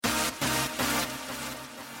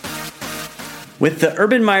With the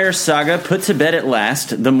Urban Meyer saga put to bed at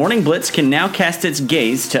last, the Morning Blitz can now cast its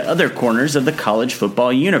gaze to other corners of the college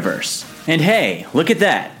football universe. And hey, look at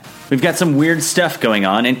that. We've got some weird stuff going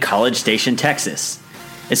on in College Station, Texas.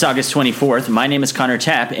 It's August 24th. My name is Connor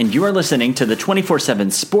Tapp, and you are listening to the 24/7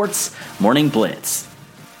 Sports Morning Blitz.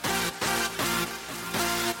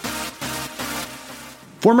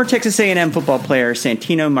 Former Texas A&M football player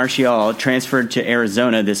Santino Marchiol transferred to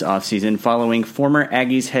Arizona this offseason following former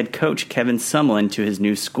Aggies head coach Kevin Sumlin to his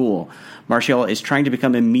new school. Marchiol is trying to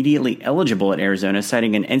become immediately eligible at Arizona,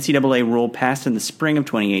 citing an NCAA rule passed in the spring of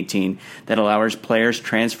 2018 that allows players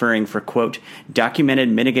transferring for, quote, documented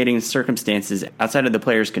mitigating circumstances outside of the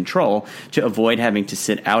player's control to avoid having to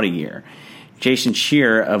sit out a year. Jason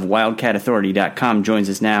Scheer of WildcatAuthority.com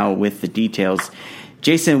joins us now with the details.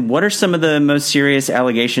 Jason, what are some of the most serious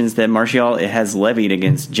allegations that Marchiol has levied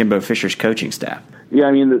against Jimbo Fisher's coaching staff? Yeah,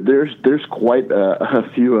 I mean, there's quite a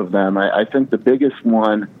few of them. I think the biggest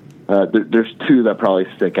one, there's two that probably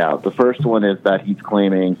stick out. The first one is that he's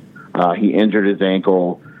claiming he injured his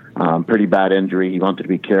ankle, pretty bad injury. He wanted to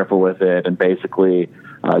be careful with it, and basically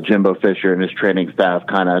Jimbo Fisher and his training staff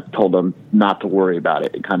kind of told him not to worry about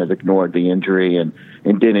it. It kind of ignored the injury and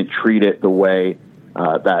didn't treat it the way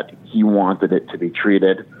that he wanted it to be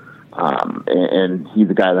treated. And he's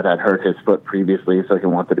a guy that had hurt his foot previously, so he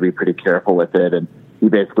wanted to be pretty careful with it. And he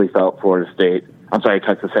basically felt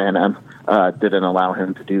Texas A&M didn't allow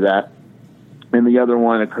him to do that. And the other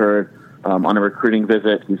one occurred on a recruiting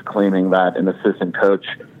visit. He's claiming that an assistant coach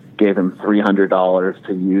gave him $300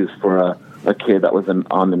 to use for a kid that was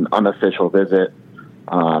on an unofficial visit.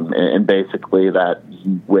 And basically that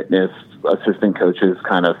he witnessed assistant coaches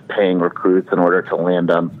kind of paying recruits in order to land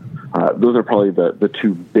them. Those are probably the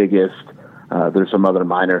two biggest. There's some other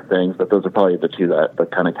minor things, but those are probably the two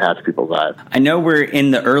that kind of catch people's eyes. I know we're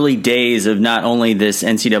in the early days of not only this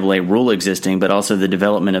NCAA rule existing, but also the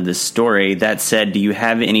development of this story. That said, do you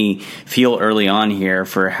have any feel early on here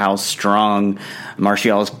for how strong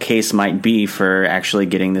Marchiol's case might be for actually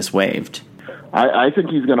getting this waived? I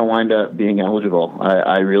think he's going to wind up being eligible.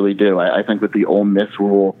 I really do. I think that the Ole Miss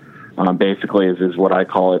rule basically is what I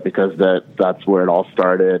call it, because that's where it all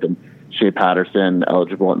started, and Shea Patterson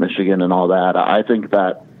eligible at Michigan and all that. I think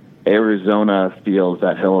that Arizona feels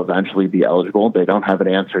that he'll eventually be eligible. They don't have an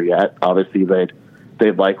answer yet. Obviously,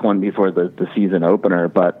 they'd like one before the season opener,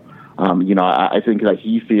 but I think that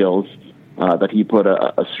he feels that he put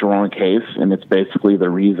a strong case, and it's basically the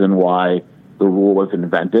reason why the rule was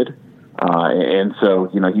invented. And so,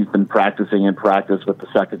 he's been practicing in practice with the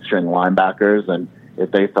second string linebackers, and if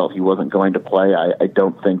they felt he wasn't going to play, I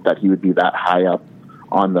don't think that he would be that high up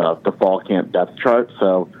on the fall camp depth chart.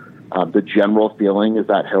 So the general feeling is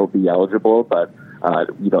that he'll be eligible, but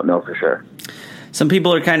you don't know for sure. Some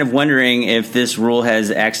people are kind of wondering if this rule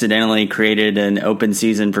has accidentally created an open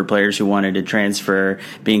season for players who wanted to transfer,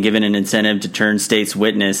 being given an incentive to turn state's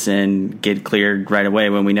witness and get cleared right away,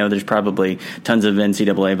 when we know there's probably tons of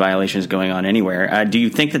NCAA violations going on anywhere. Do you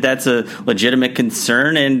think that that's a legitimate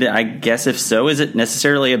concern? And I guess if so, is it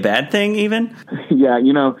necessarily a bad thing even? Yeah,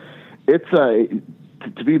 it's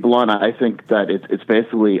to be blunt, I think that it's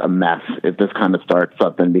basically a mess if this kind of starts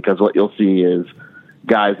something, because what you'll see is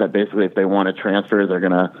guys that basically, if they want to transfer, they're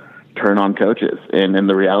going to turn on coaches. And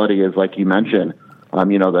the reality is, like you mentioned,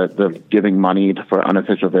 the giving money for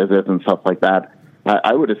unofficial visits and stuff like that,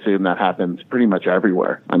 I would assume that happens pretty much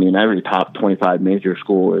everywhere. I mean, every top 25 major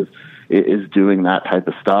school is doing that type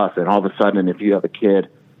of stuff. And all of a sudden, if you have a kid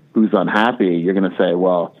who's unhappy, you're going to say,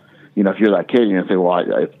 well, if you're that kid, you're going to say,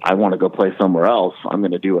 well, I want to go play somewhere else. I'm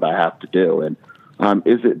going to do what I have to do. And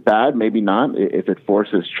is it bad? Maybe not, if it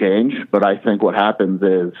forces change. But I think what happens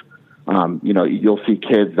is, you'll see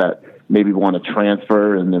kids that maybe want to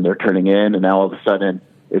transfer, and then they're turning in, and now all of a sudden,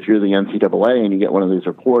 if you're the NCAA and you get one of these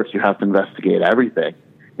reports, you have to investigate everything.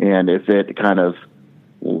 And if it kind of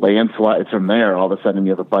landslides from there, all of a sudden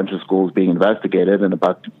you have a bunch of schools being investigated and a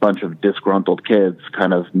bunch of disgruntled kids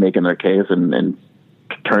kind of making their case and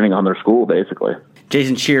turning on their school, basically.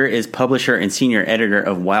 Jason Scheer is publisher and senior editor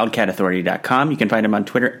of WildcatAuthority.com. You can find him on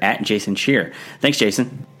Twitter at Jason Scheer. Thanks,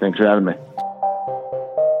 Jason. Thanks for having me.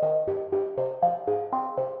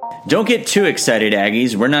 Don't get too excited,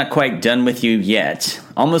 Aggies. We're not quite done with you yet.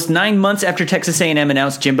 Almost 9 months after Texas A&M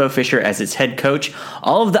announced Jimbo Fisher as its head coach,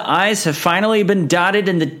 all of the I's have finally been dotted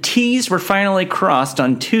and the T's were finally crossed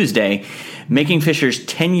on Tuesday, making Fisher's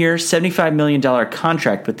 10-year, $75 million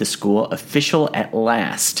contract with the school official at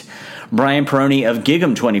last. Brian Perroni of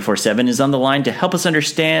Gig'em 24/7 is on the line to help us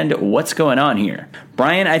understand what's going on here.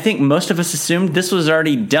 Brian, I think most of us assumed this was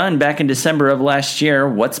already done back in December of last year.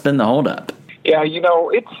 What's been the holdup? Yeah,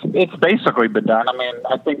 it's basically been done. I mean,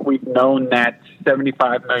 I think we've known that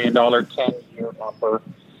 $75 million 10-year number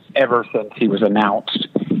ever since he was announced.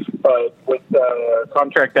 But with the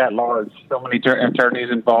contract that large, so many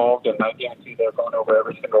attorneys involved, and I guarantee they're going over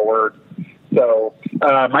every single word. So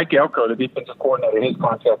Mike Elko, the defensive coordinator, his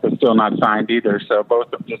contract is still not signed either. So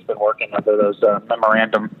both have just been working under those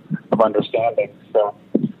memorandum of understanding. So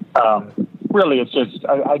really, it's just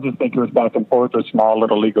I just think it was back and forth with small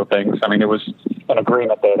little legal things. I mean, it was an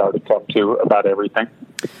agreement they had already come to about everything.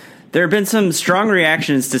 There have been some strong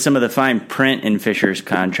reactions to some of the fine print in Fisher's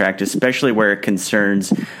contract, especially where it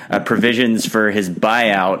concerns provisions for his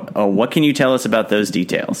buyout. What can you tell us about those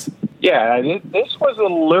details? Yeah, this was a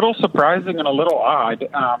little surprising and a little odd.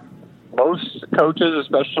 Most coaches,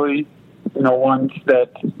 especially ones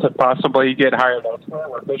that could possibly get hired elsewhere,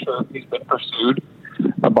 where Fisher, he's been pursued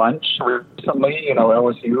a bunch recently,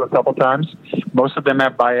 LSU a couple times. Most of them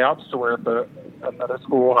have buyouts to where if another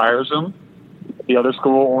school hires him, the other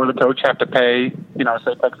school or the coach have to pay,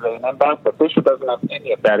 say Texas A&M back, but Fisher doesn't have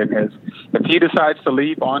any of that in his. If he decides to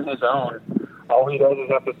leave on his own, all he does is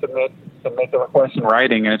have to submit the request in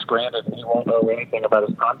writing, and it's granted, and he won't know anything about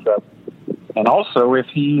his contract. And also, if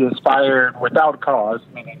he is fired without cause,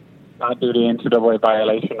 meaning not due to NCAA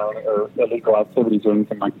violation or illegal activities or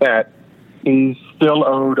anything like that, he's still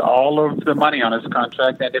owed all of the money on his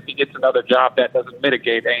contract, and if he gets another job, that doesn't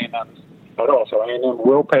mitigate A&M's at all. So A&M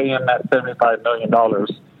will pay him that $75 million,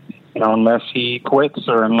 unless he quits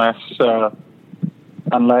or unless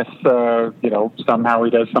somehow he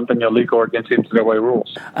does something illegal or against NCAA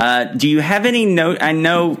rules. Do you have any note? I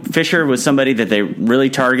know Fisher was somebody that they really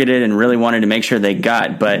targeted and really wanted to make sure they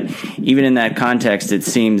got, but even in that context, it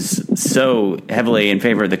seems so heavily in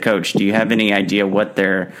favor of the coach. Do you have any idea what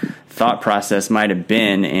their thought process might have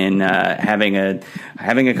been in having a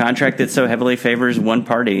contract that so heavily favors one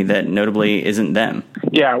party that notably isn't them?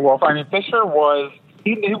 Yeah, well, Fisher was.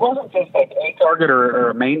 He wasn't just like a target or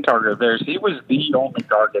a main target of theirs. He was the only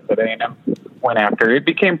target that A&M went after. It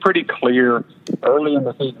became pretty clear early in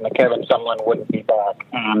the season that Kevin Sumlin wouldn't be back.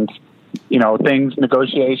 And,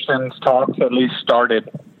 negotiations, talks at least started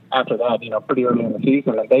after that, pretty early in the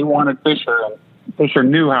season. And they wanted Fisher, and Fisher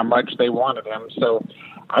knew how much they wanted him. So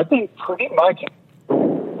I think pretty much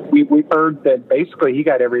we've heard that basically he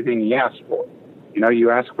got everything he asked for. You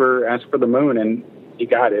ask for the moon, and he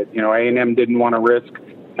got it. A&M didn't want to risk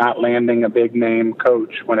not landing a big name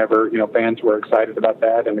coach whenever, fans were excited about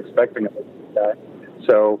that and expecting a big guy.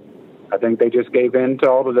 So I think they just gave in to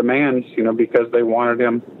all the demands, because they wanted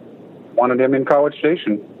him in College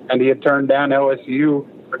Station. And he had turned down LSU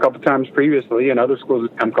a couple times previously, and other schools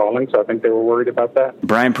had come calling, so I think they were worried about that.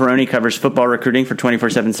 Brian Perroni covers football recruiting for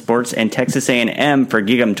 24/7 Sports and Texas A&M for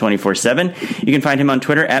Gig'em 24/7. You can find him on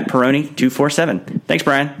Twitter at Perroni247. Thanks,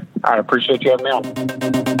 Brian. I appreciate you having me on.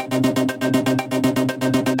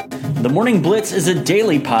 The Morning Blitz is a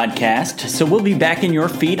daily podcast, so we'll be back in your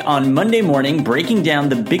feed on Monday morning breaking down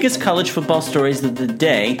the biggest college football stories of the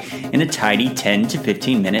day in a tidy 10 to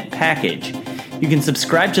 15-minute package. You can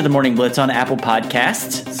subscribe to The Morning Blitz on Apple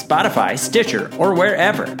Podcasts, Spotify, Stitcher, or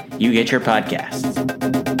wherever you get your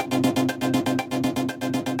podcasts.